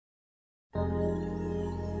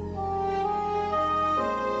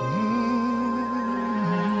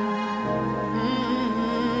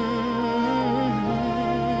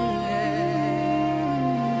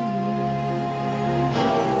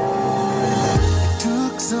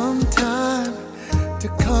Some time to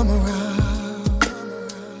come around,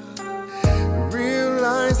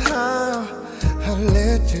 realize how I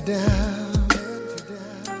let you down.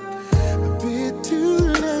 A bit too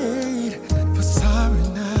late for sorry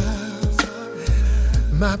now.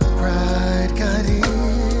 My pride got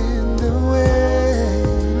in the way.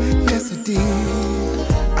 Yes, it did.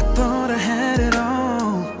 I thought I had it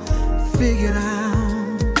all figured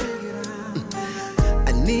out.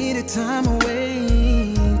 I needed time away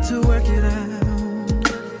to work it out.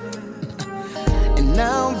 And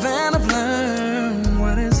now that I've learned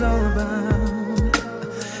what it's all about,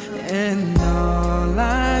 and all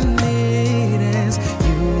I need is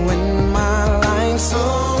you in my life. So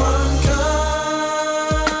I'm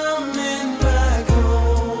coming back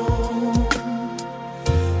home,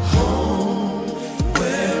 home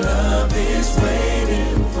where love is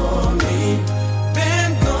waiting for me.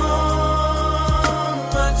 Been gone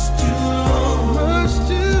much too long, much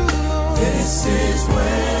too long. This is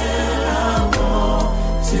where I want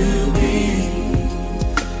to be.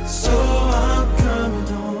 So I'm coming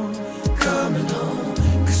home,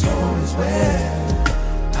 'cause home is where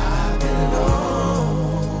I belong.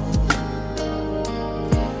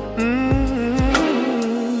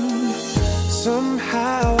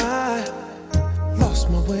 Somehow I lost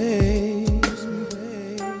my way.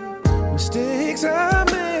 Mistakes I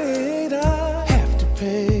made, I have to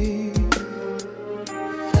pay.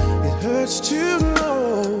 It hurts to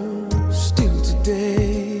know still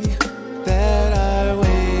today that I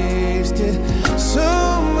wasted so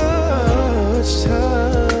much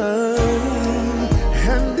time.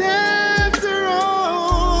 And after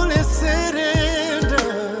all is said and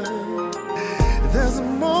done, there's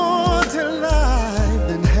more to life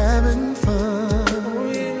than having fun.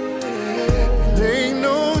 There ain't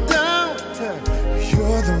no doubt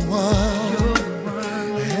you're the one,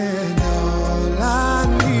 and all I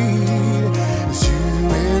need is you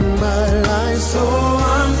in my life. So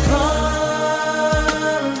I'm coming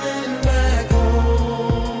back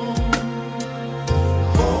home,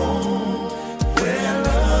 home where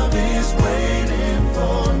love is waiting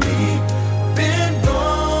for me. Been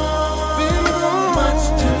gone much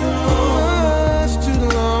too long.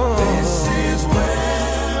 This is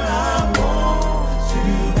where I want to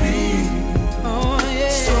be.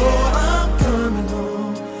 So I'm coming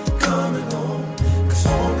home, 'cause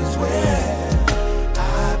home is where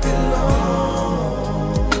I belong.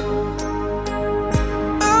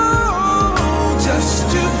 Oh, just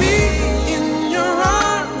to be in your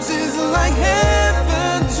arms is like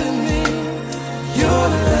heaven to me. Your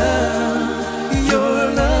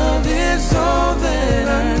love is all that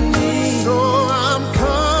I need. So I'm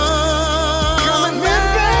coming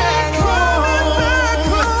back home,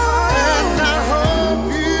 and I hope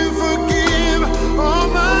you forgive all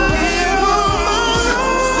my wrongs.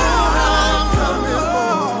 So I'm coming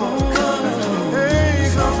home, hey,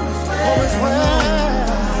 'cause home is where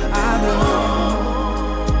I belong.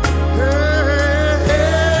 Hey,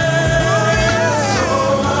 so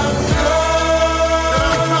I'm coming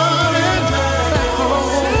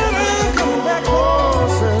back home,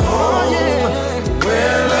 oh yeah,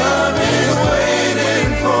 where love is waiting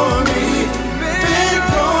for me. Been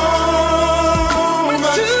gone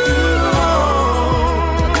much too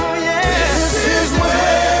long. This is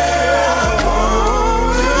where I want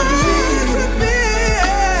to be.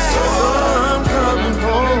 So I'm coming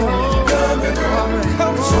home,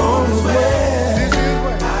 'cause home is where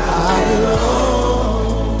I belong.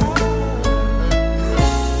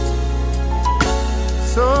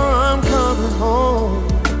 So I'm coming home,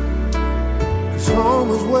 'cause home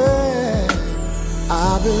is where I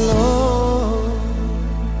belong.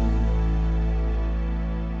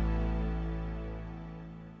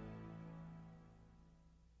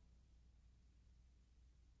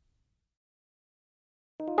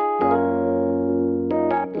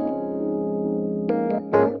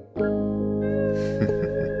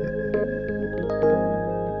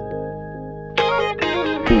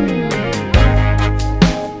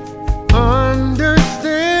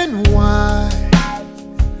 Understand why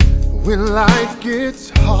when life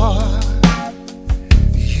gets hard,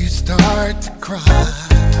 you start to cry.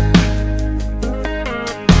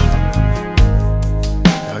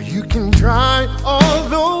 Now you can dry all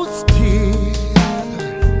those tears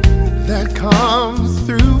that comes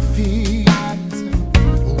through fears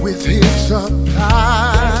with His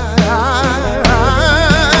supply.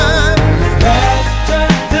 After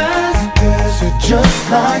the storm,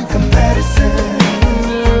 like a medicine,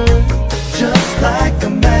 just like a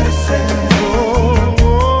medicine,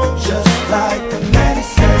 just like a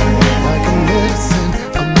medicine, like a medicine,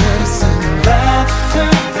 a medicine.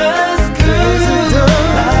 Laughter does good,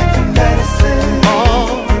 like a medicine.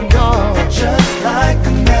 Oh God, just like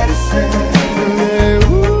a medicine,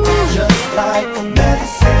 just like a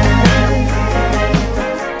medicine.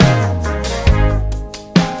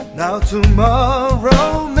 Now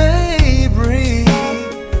tomorrow may bring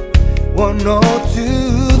one or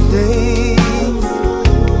two things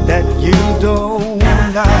that you don't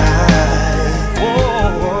like.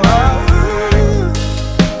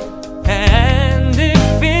 And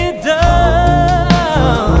if it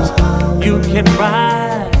does, you can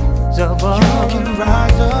rise above,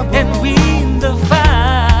 and win the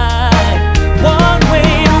fight. One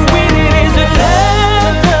way to win it is a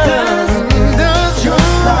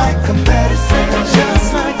just like a medicine,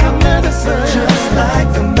 just like a medicine, just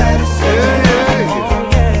like a medicine,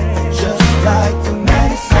 just like a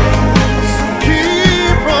medicine.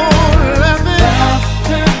 keep on laughing.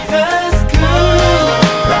 Laughter does good,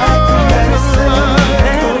 like a medicine,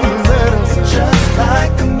 just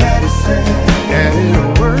like a medicine, And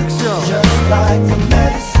it works, y'all. just like a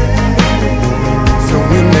medicine. So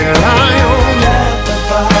when they lie on you, Laugh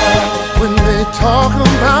about, when they talk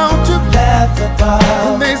about you, laugh about,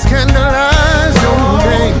 when they scandalize your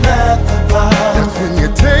name, laugh about. that's when you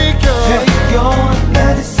take your Take your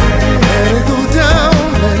medicine, let it go down,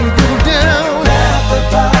 let it go down. laugh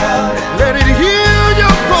about it, Let it heal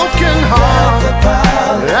your broken laugh heart.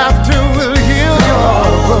 about it. Laughter will heal your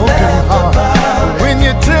broken heart. When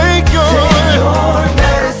you take your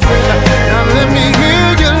medicine, now let me hear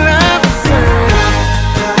you laugh.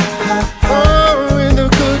 Oh, in the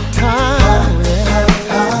good time,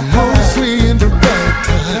 mostly in the bad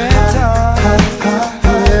time.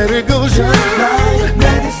 Let it go just like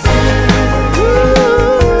medicine.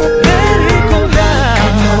 let it go down.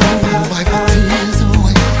 wipe the tears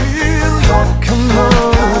away. Come on,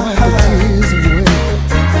 wipe the tears away.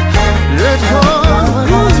 Let go, wipe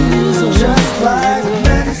the tears away. Just like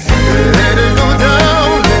medicine. Let it go down,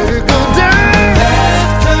 let it go down.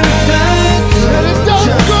 Laughter does Let it go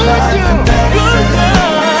just good like down. medicine.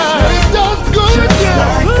 Let it does good Just down.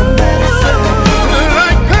 like a medicine.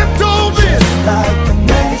 Like Pepto-Bismol. Like a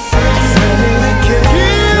medicine.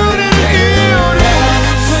 Healed it, healed it.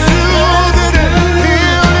 Soothed it,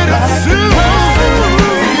 healed it, soothed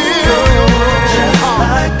it. Just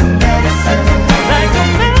like a medicine. Like a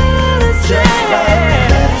medicine.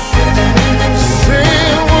 Say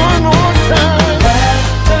it one more time.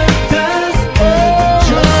 Laughter does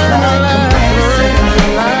just Turn the like a medicine.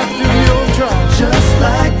 laugh through your trials. Just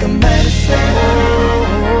like a medicine.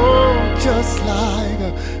 Oh, just like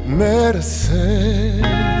a medicine.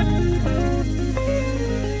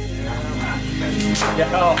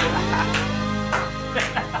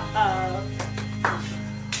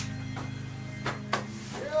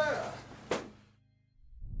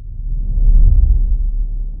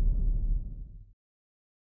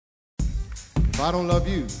 If I don't love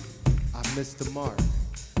you, I missed the mark.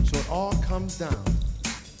 So it all comes down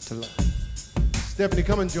to love. Stephanie,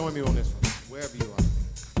 come and join me on this one, wherever you are.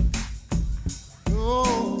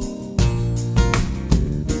 Oh.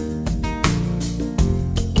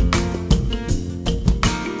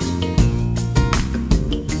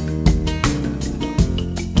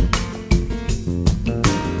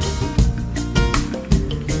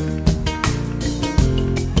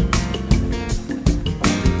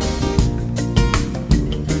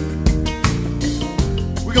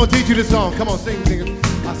 We're gonna teach you this song. Come on, sing it.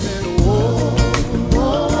 I said, whoa,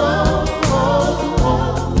 whoa, whoa,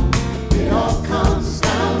 whoa, it all comes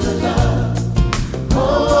down to love.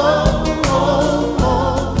 Whoa, whoa,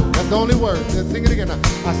 whoa. That's the only word. Let's sing it again now.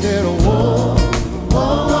 I said, whoa,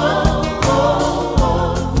 whoa, whoa,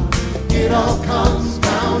 whoa, it all comes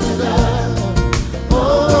down to love.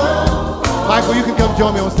 Whoa. Michael, you can come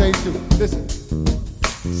join me on stage too. Listen.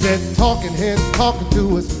 Said talking heads talking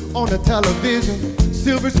to us on the television.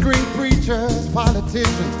 Silver screen preachers,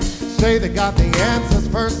 politicians say they got the answers.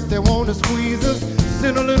 First they want to squeeze us,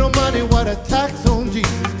 send a little money, what a tax on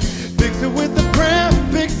Jesus. Fix it with a prayer,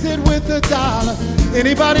 fix it with a dollar.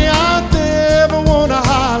 Anybody out there ever want to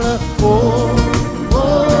holler? Oh, oh,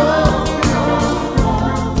 oh,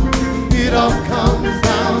 oh. It all comes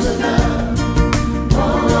down to love.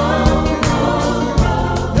 Oh, oh,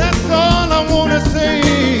 oh. That's all I want to say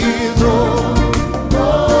is oh.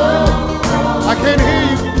 I can't hear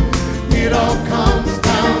you. It all comes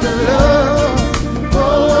down to love. Oh,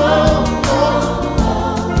 oh,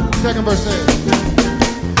 oh. Second verse says,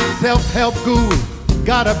 self-help guru,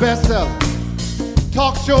 got a bestseller.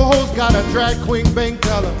 Talk show host got a drag queen bank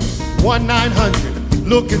teller. 1-900,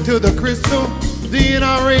 look into the crystal. The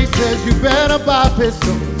NRA says you better buy a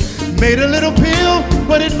pistol. Made a little pill,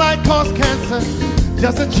 but it might cause cancer.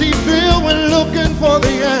 Just a cheap thrill when looking for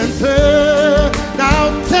the answer. Now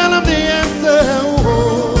tell them the answer.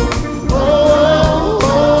 Oh, oh,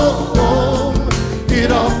 oh, oh.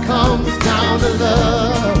 It all comes down to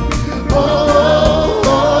love. Oh,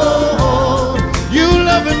 oh, oh. You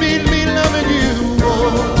loving me loving you.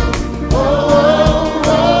 Oh, oh,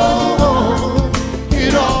 oh, oh.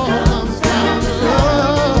 It all comes down to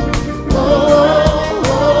love. Oh, oh,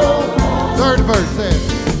 oh. Third verse says,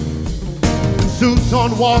 suits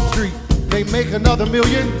on Wall Street, they make another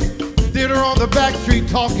million. Dinner on the back street,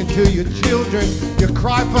 talking to your children. You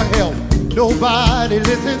cry for help, nobody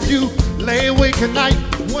listens. You lay awake at night,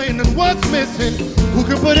 wondering what's missing. Who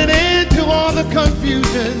can put an end to all the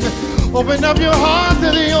confusion? Open up your heart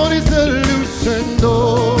to the only solution.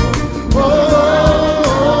 Oh, oh,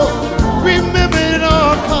 oh. Remember it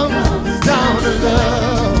all comes down to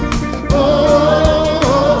love. Oh,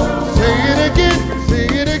 oh. Say it again, say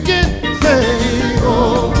it again, say.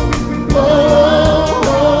 Oh, oh,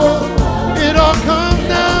 oh. It all comes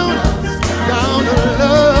down to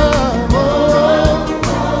love. Oh.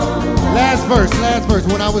 Last verse.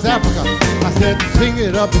 When I was Africa, I said, sing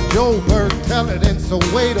it up in Joburg, tell it in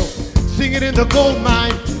Soweto, sing it in the gold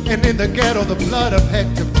mine and in the ghetto. The blood of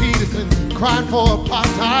Hector Peterson crying for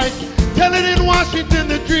apartheid. Tell it in Washington,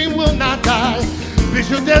 the dream will not die.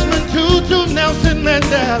 Bishop Desmond Tutu, Nelson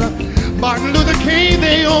Mandela, Martin Luther King,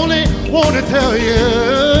 they only want to tell you.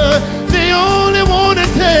 They only want to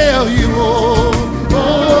tell you. Oh,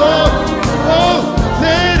 oh, oh,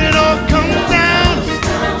 that it all comes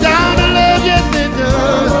down to love. Yes, it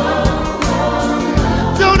does.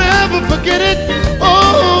 Don't ever forget it. Oh,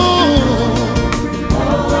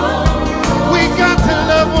 we got to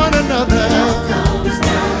love one another.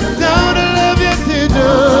 Down to love, yes, it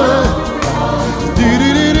does.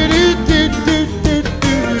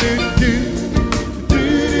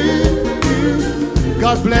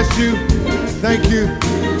 God bless you. Thank you.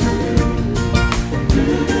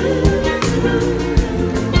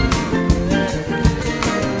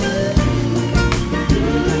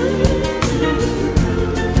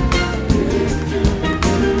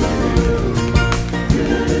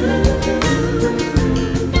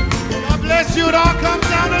 God bless you. It all comes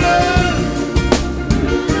down to love.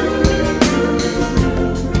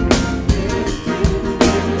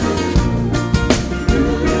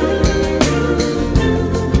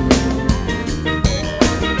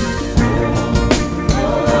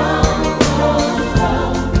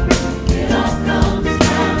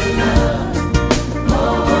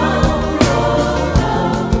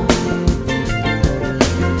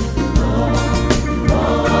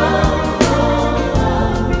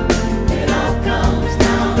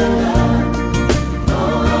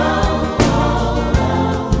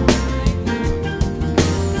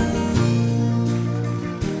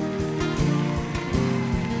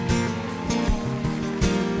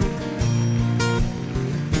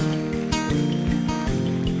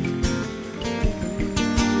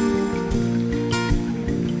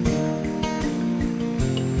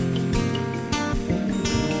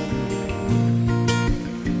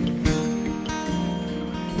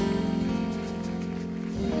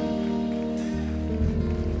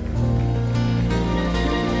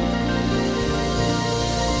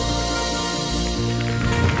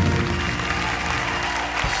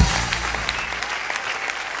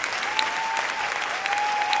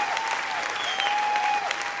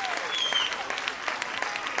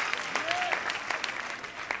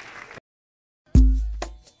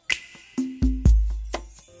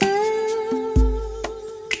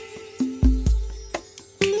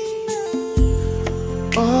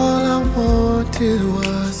 It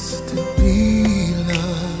was to be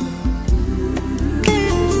loved.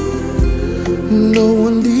 No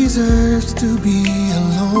one deserves to be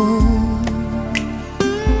alone.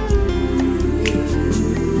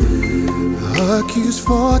 Accused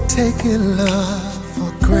for taking love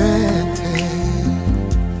for granted.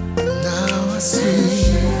 Now I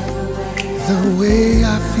see the way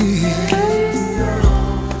I feel.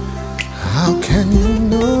 How can you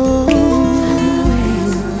know?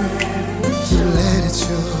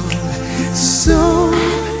 So I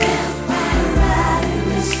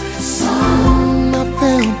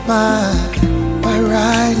felt by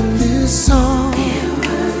writing this song. It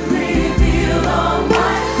would reveal all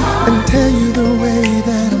my heart and tell you the way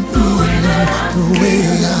that I'm feeling, the way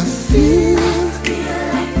I feel.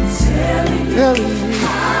 Telling you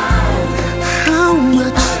how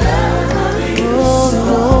much, oh,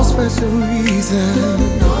 no special reason.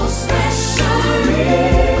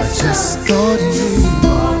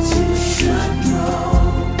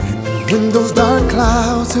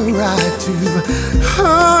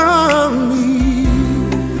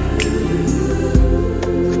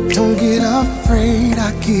 afraid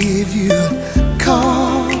I give you a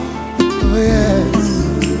call. Oh yes,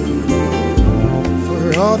 for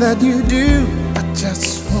all that you do, I just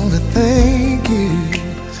wanna thank you.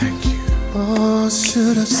 Thank you. Oh,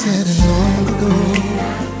 should have said it long ago.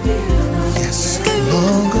 Yes,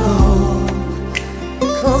 long ago.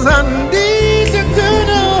 'Cause I need you to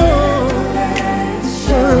know.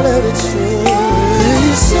 Let it show.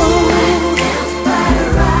 So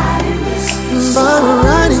by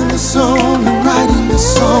writing the song, writing the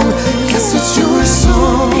song, yes, it's your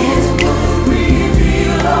song.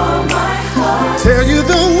 Tell you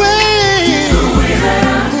the way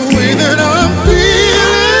that I'm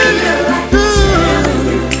feeling,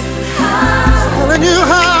 telling you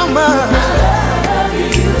how much.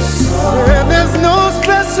 And there's no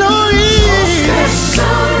special reason.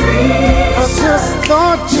 I just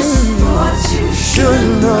thought you should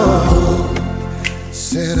know.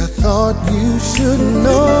 Said I thought you should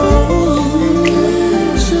know.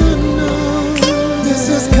 Should know. This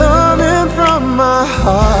is coming from my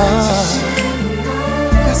heart.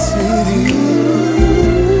 Yes, it is.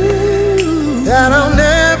 That I'll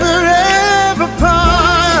never ever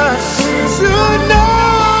part. Should know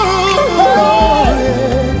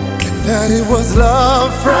that it was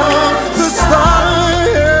love from the start.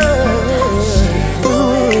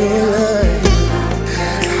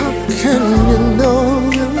 How can you know?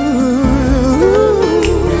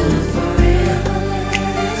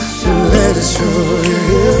 Let it show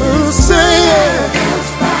you. Say it.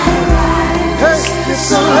 Hey,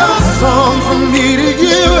 it's a love song from me to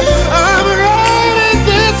you. I'm writing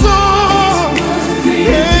this song.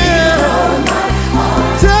 Yeah.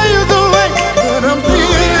 Tell you the way that I'm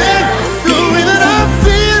feeling, the way that I'm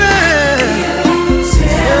feeling.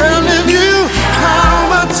 Telling you how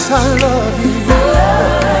much I love you.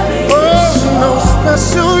 Oh, no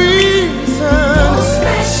special reason.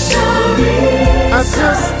 I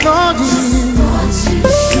just thought you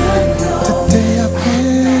today I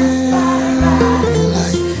feel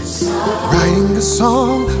like writing a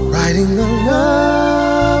song, writing a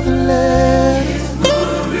love letter.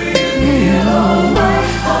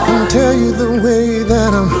 And tell you the way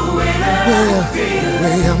that I'm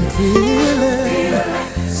feeling.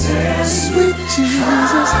 Sweet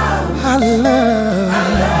Jesus, I love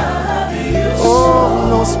you. Oh,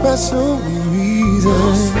 no special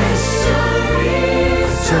reason.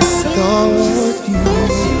 Just thought you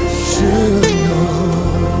should know.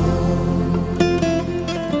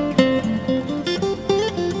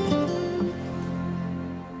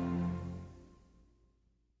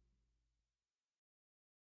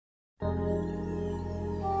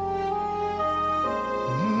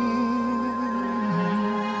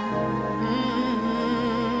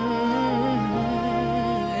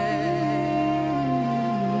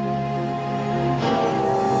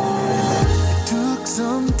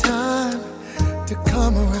 Some time to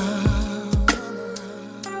come around,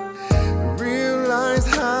 realize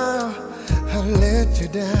how I let you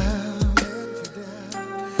down.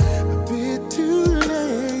 A bit too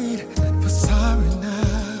late for sorry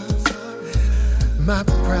now. My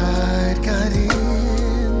pride got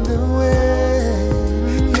in the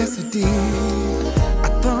way. Yes, it did. I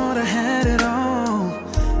thought I had it all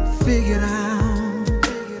figured out.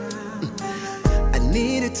 I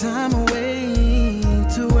needed time away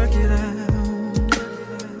to work it out.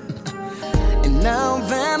 And now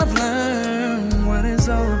that I've learned what it's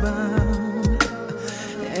all about,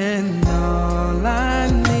 and all I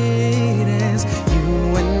need is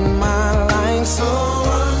you in my life. So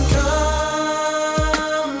I'm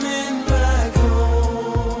coming back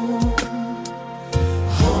home,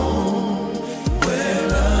 home where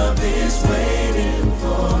love is waiting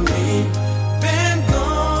for me. Been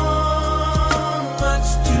gone much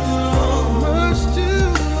too long.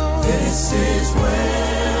 This is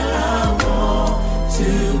where I want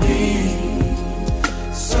to be.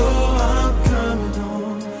 So I'm coming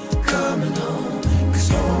home, 'cause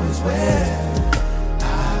home is where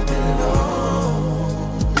I belong.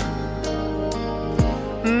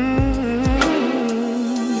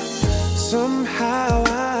 Somehow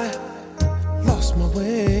I lost my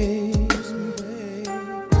way.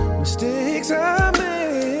 Mistakes I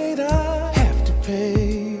made, I have to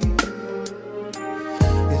pay.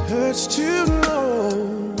 Hurts to know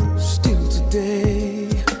still today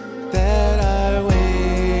that I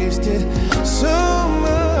wasted so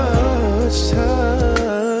much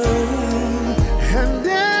time. And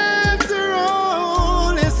after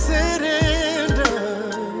all is said and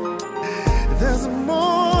done, there's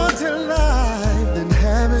more to life than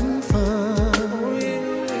having fun.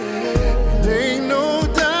 There ain't no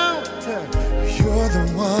doubt you're the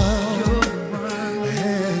one.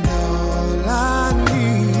 And all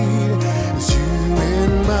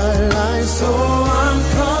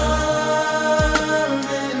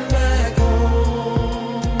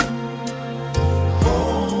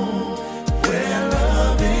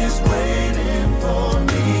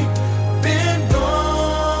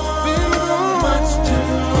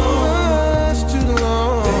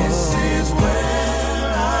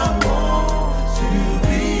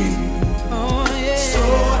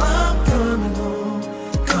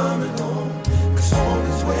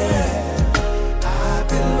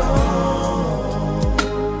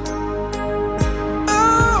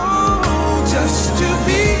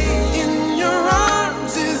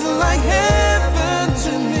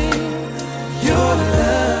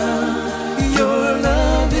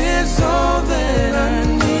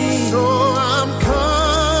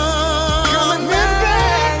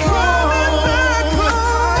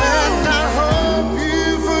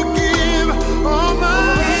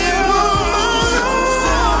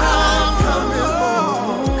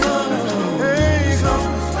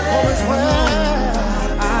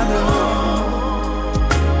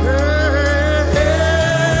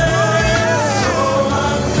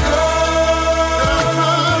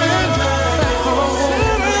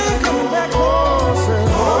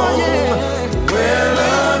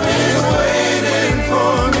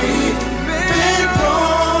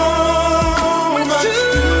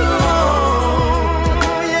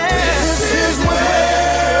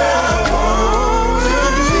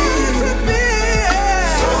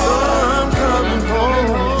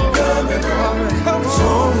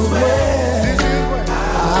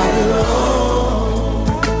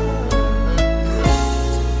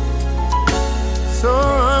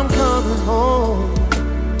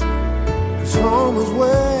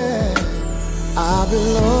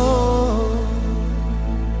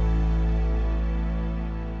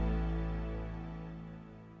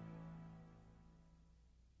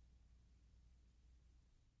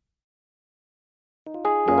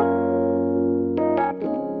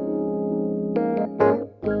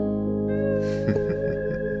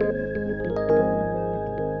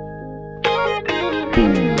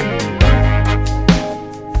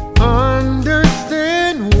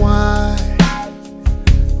Understand why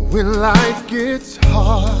when life gets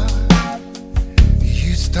hard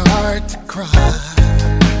you start to cry.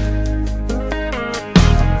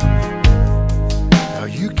 Now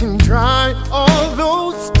you can dry all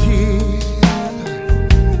those tears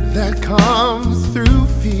that comes through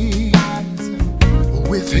fears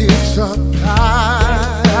with his supply.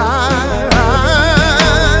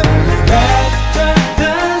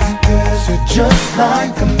 Just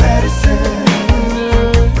like a medicine,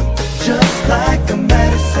 just like a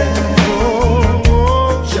medicine,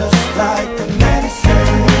 just like a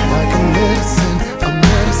medicine, like a medicine, a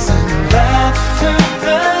medicine. Laughter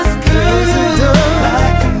does good,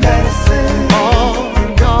 like a medicine.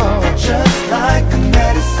 Oh God, just like a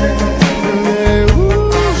medicine,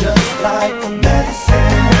 just like a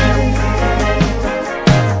medicine.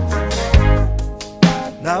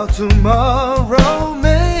 Now tomorrow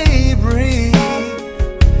may bring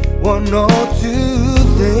one or two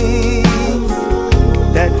things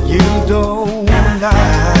that you don't like.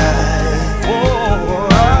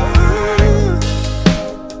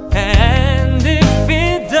 And if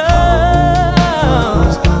it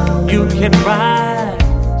does, you can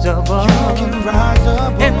rise above,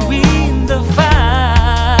 and win the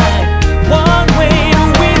fight. One way to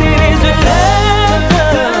win it is to love.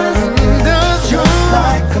 Just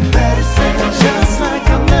like a medicine, just like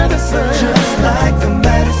a medicine, just like a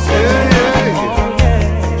medicine,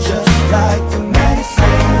 just like a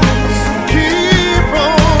medicine. keep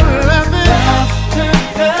on laughing. Laughter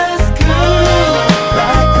does good,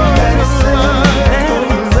 like a medicine,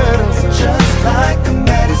 just like a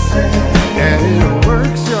medicine, And it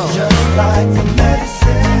works, y'all. just like a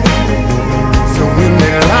medicine. So when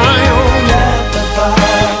they lie on you, Laugh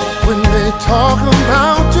about, when they talk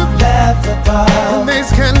about you, laugh about, when they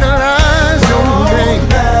scandalize your name,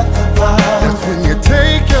 laugh about. that's when you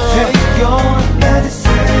take your Take your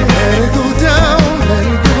medicine, let it go down, let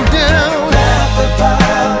it go down. laugh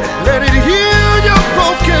about, Let it heal your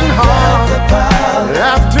broken heart. laugh about.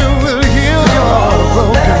 Laughter will heal your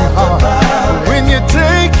broken heart. When you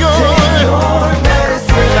take your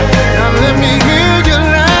now let me hear you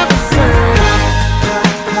laugh.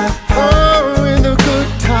 Oh, in the good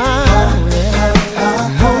time,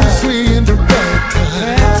 mostly in the bad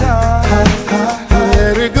time.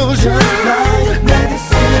 Let it go down.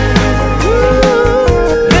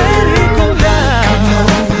 Let it go down.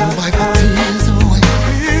 Wipe the tears away.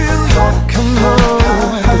 Come on,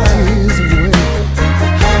 wipe the tears away.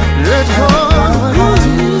 Let go of the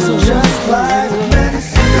tears away. Just like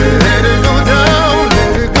medicine. Let it go down,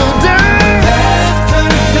 let it go down.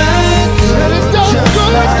 Let it does Just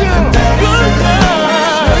good, like yeah. medicine.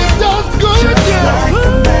 It does good, Just yeah. like a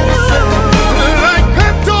medicine. Like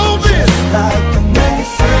Pepto-Bismol. Like a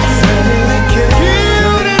medicine.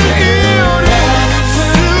 Healed it, healed it.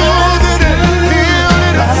 Soothed it, healed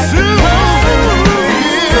it, soothed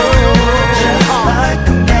Just like a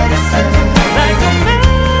medicine. Like a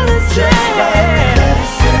medicine.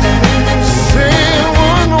 Say it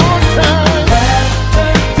one more time.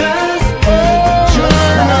 Does good. Just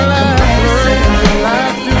like a medicine.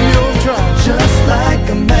 Life through your trials. Just like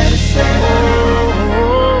a medicine.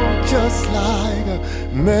 Oh, just like a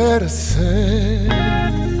medicine.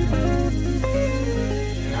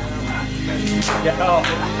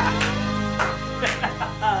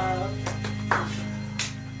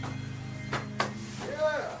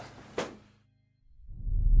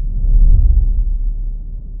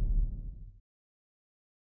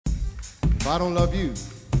 If I don't love you,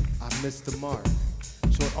 I missed the mark.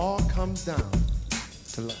 So it all comes down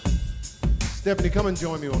to love. Stephanie, come and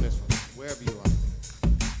join me on this one, wherever you are.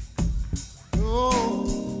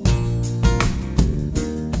 Oh.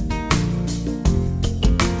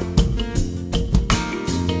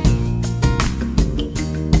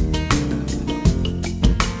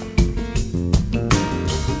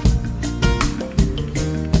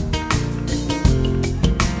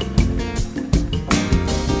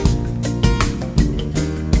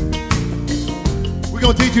 We're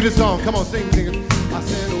gonna teach you this song. Come on, sing it. I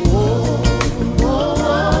said, whoa, whoa,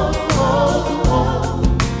 whoa,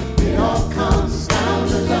 whoa, it all comes down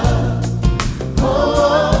to love.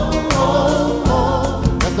 Whoa, whoa, whoa.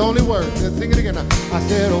 That's the only word. Let's sing it again. I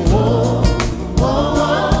said, whoa, whoa,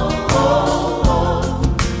 whoa,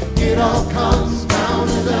 whoa, it all comes down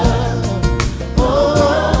to love.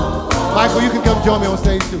 Whoa. Michael, you can come join me on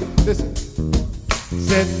stage too. Listen.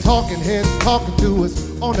 Said talking heads talking to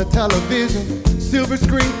us on the television. Silver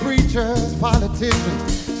screen preachers,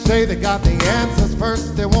 politicians say they got the answers.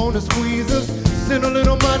 First they want to squeeze us. Send a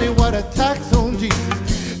little money, what a tax on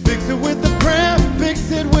Jesus. Fix it with the prayer.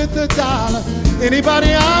 it with a dollar.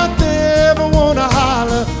 Anybody out there ever wanna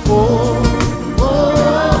holler? Oh, oh,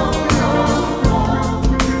 oh.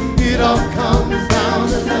 It all comes down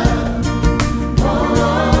to love.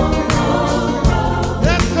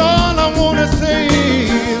 That's all I wanna say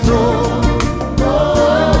is oh,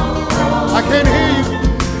 oh. I can't hear you.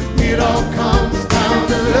 It all comes down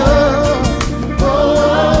to love. Oh,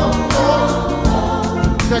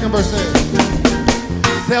 oh. Second verse says,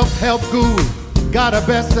 self-help guru got a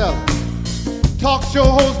bestseller. Talk show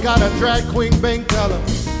host got a drag queen bank teller.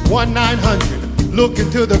 1-900, look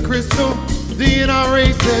into the crystal. The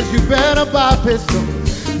NRA says you better buy a pistol.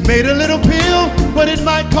 Made a little pill, but it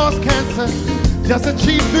might cause cancer. Just a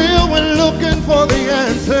cheap thrill when looking for the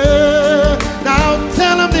answer. Now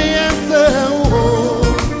tell them the answer.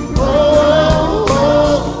 Oh, oh,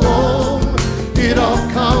 oh, oh. It all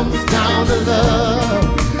comes down to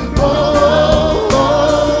love. Oh, oh,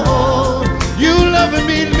 oh. You loving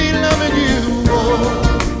me loving you. Oh,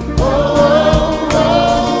 oh,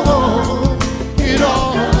 oh, oh. It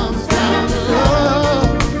all comes down to love.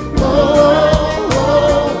 Oh, oh,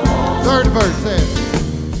 oh. Third verse says,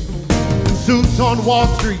 suits on Wall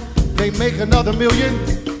Street, they make another million.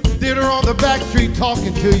 Dinner on the back street,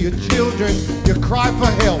 talking to your children. You cry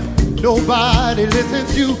for help, nobody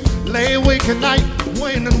listens. You lay awake at night,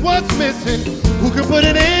 wondering what's missing. Who can put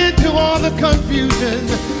an end to all the confusion?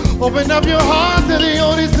 Open up your heart to the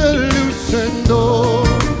only solution. Oh,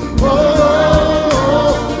 oh, oh,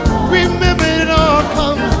 oh. Remember it all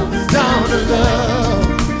comes down to love.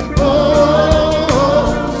 Oh,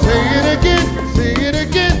 oh. Say it again, say it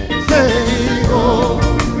again, say oh,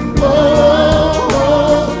 oh,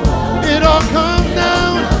 oh. It all comes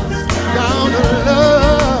down to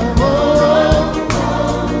love. Oh.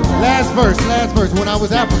 Last verse, when I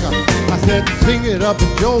was Africa, I said sing it up in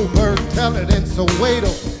Joburg, tell it in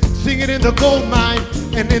Soweto. Sing it in the gold mine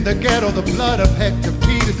and in the ghetto, the blood of Hector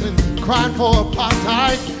Peterson, crying for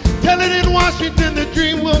apartheid. Tell it in Washington, the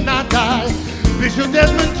dream will not die. Bishop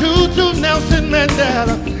Desmond Tutu, Nelson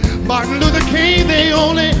Mandela, Martin Luther King, they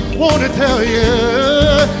only want to tell you.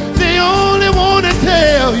 They only want to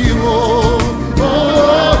tell you. Oh,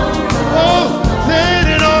 oh, oh, that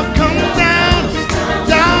it all comes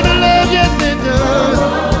down to love, yes it does.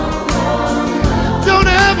 Don't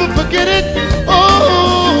ever forget it. Oh,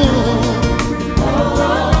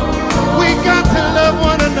 got to love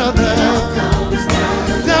one another.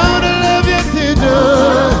 Down to love, yes it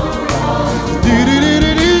does.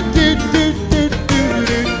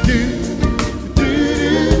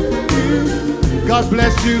 God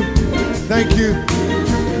bless you. Thank you.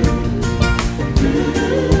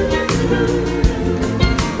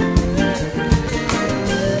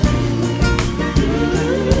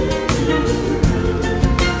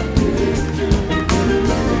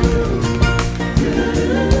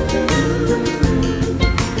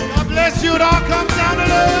 It all comes down to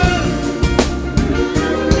love.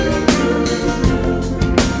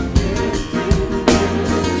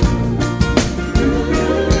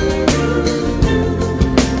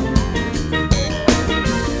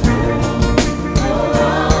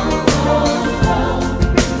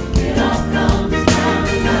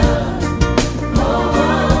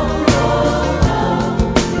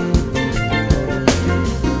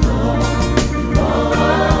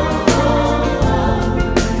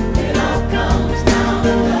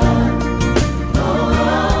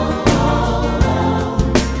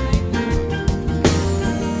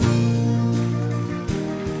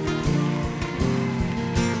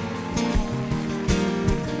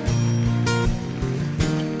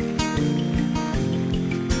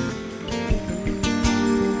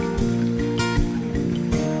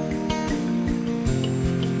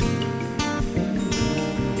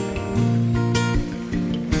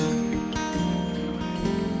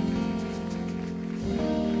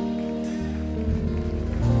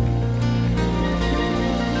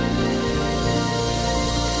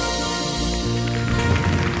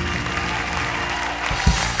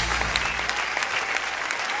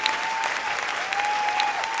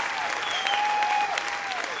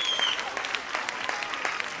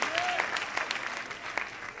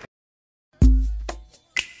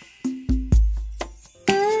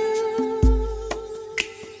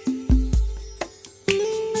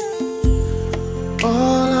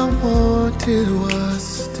 It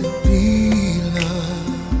was to be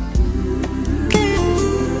loved.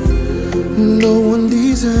 No one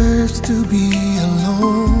deserves to be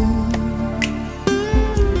alone.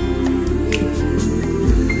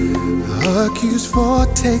 Accused for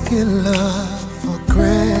taking love for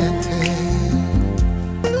granted.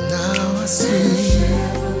 Now I see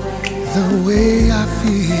the way I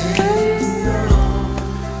feel.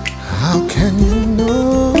 can you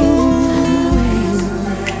know?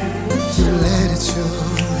 You let it show.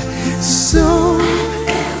 So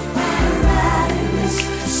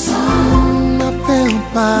I felt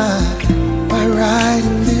by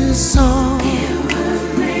writing this song. It would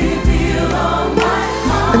reveal all my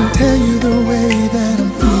heart and tell you the way that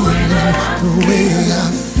I'm feeling, the way I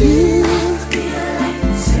feel.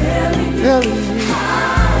 Telling you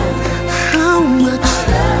how much.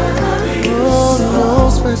 Oh, no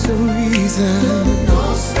special reason.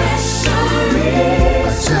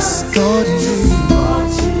 I just thought you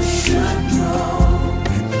should know.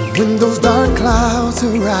 When those dark clouds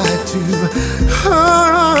arrive to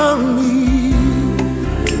harm me,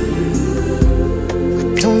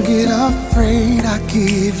 don't get afraid, I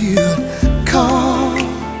give you a call.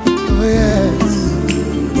 Oh yes,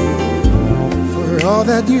 for all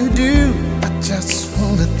that you do, I just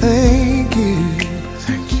wanna thank you.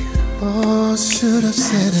 Thank you. Oh, should have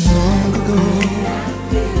said it long ago.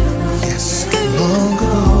 Yes, long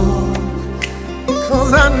ago.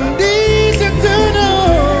 'Cause I need you to know.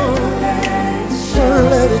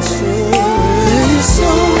 Let it show. So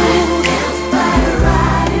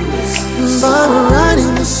by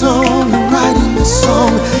writing the song, writing the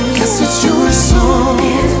song. Yes, it's your song.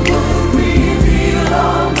 It will reveal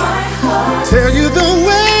all my heart. Tell you the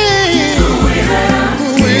way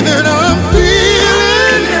that I'm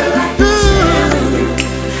feeling.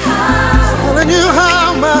 Telling you how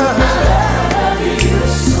much.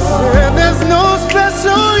 And there's no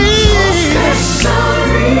special reason.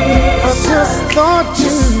 I just thought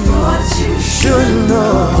you should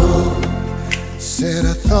know. Said I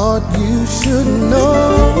thought you should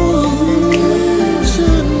know.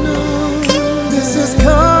 Should know. This is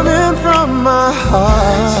coming from my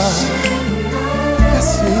heart. Yes,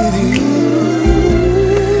 it is.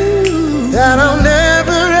 That I'll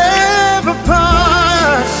never ever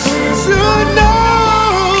part. Should know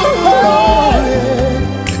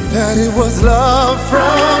that it was love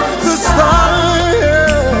from the start.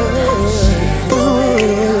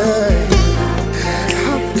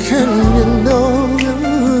 How can you know?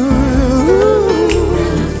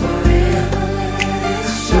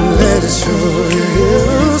 Let it show you.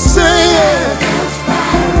 Say it.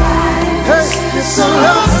 Hey, it's a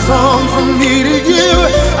love song from me to you.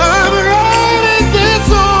 I'm writing this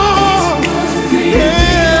song.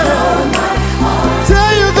 Yeah.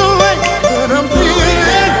 Tell you the way that I'm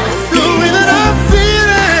feeling, the way that I'm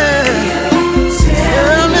feeling.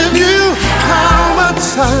 Telling you how much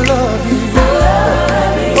I love you.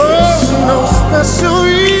 Oh, no special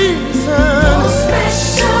reason.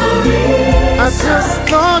 I just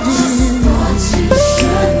thought you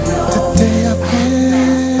should know. Today I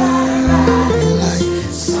feel like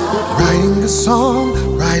writing a song,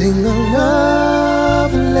 writing a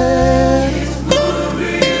love letter.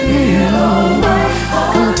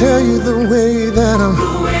 And tell you the way that I'm,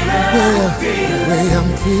 the way I'm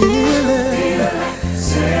feeling.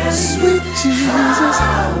 Sweet Jesus,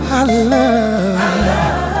 I love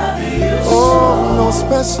you. Oh, no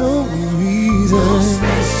special reason.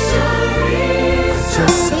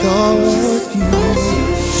 Just thought you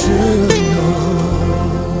should know.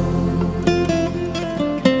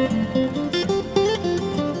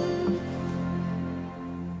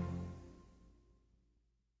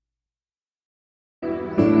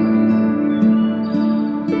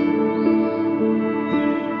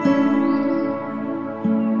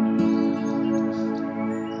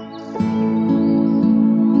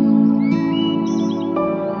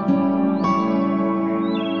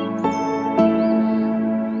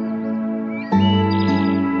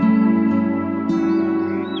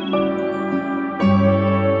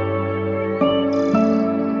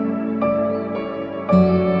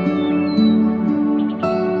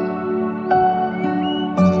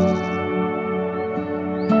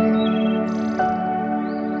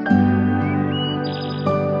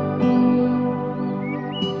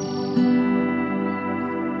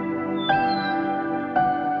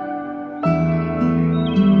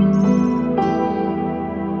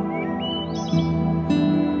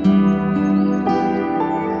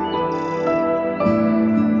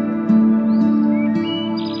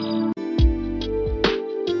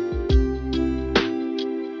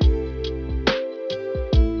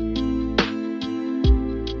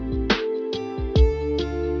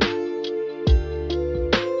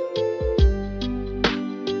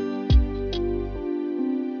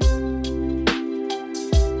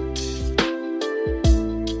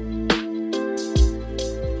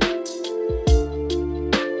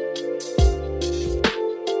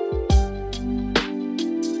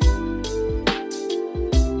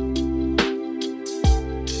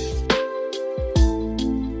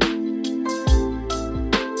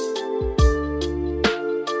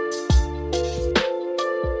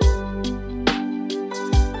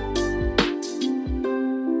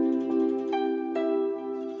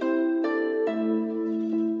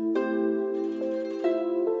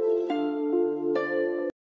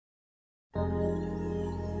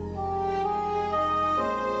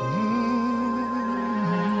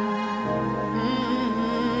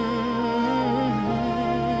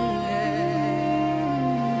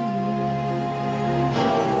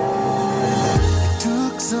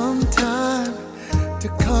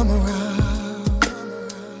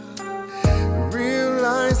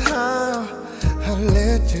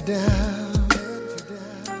 down.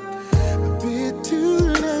 A bit too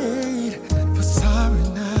late for sorry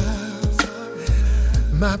now.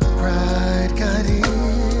 My pride got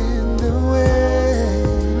in the way.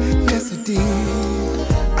 Yes, it did.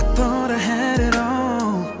 I thought I had it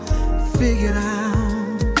all figured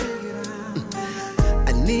out.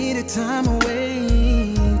 I needed time away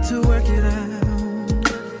to work it out.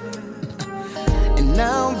 And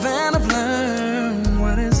now that I've learned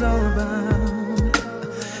what it's all about,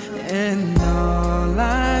 and all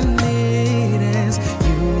I need is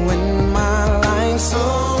you in my life. So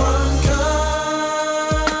I'm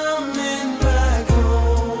coming back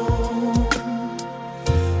home,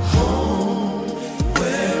 home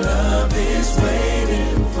where love is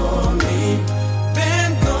waiting for me.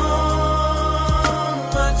 Been gone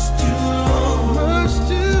much too long, much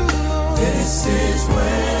too long. This is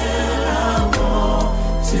where I want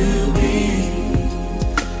to be.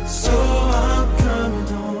 So I'm coming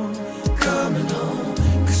home,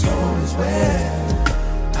 'cause home is where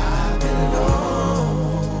I belong.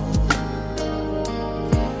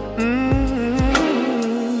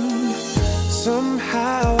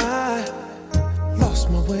 Somehow I lost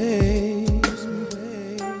my way.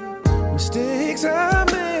 Mistakes I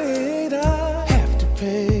made, I have to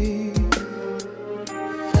pay.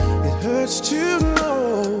 It hurts to